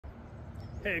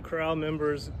Hey Corral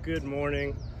members, good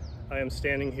morning. I am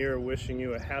standing here wishing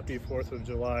you a happy 4th of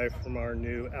July from our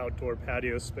new outdoor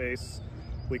patio space.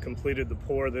 We completed the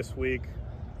pour this week.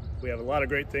 We have a lot of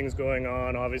great things going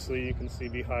on. Obviously, you can see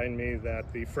behind me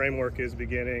that the framework is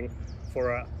beginning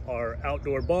for our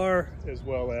outdoor bar as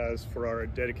well as for our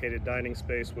dedicated dining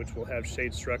space, which will have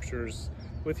shade structures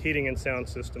with heating and sound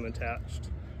system attached.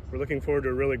 We're looking forward to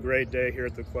a really great day here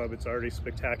at the club. It's already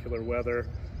spectacular weather.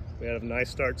 We had a nice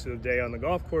start to the day on the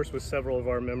golf course with several of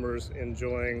our members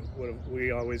enjoying what we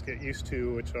always get used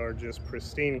to, which are just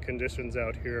pristine conditions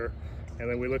out here. And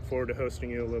then we look forward to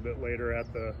hosting you a little bit later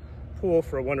at the pool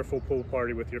for a wonderful pool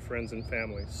party with your friends and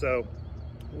family. So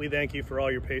we thank you for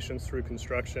all your patience through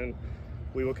construction.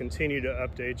 We will continue to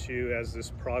update you as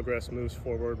this progress moves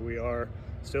forward. We are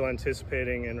still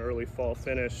anticipating an early fall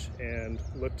finish and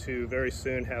look to very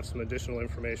soon have some additional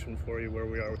information for you where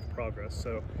we are with the progress.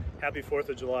 So happy 4th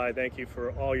of July. Thank you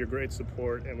for all your great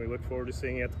support, and we look forward to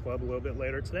seeing you at the club a little bit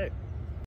later today.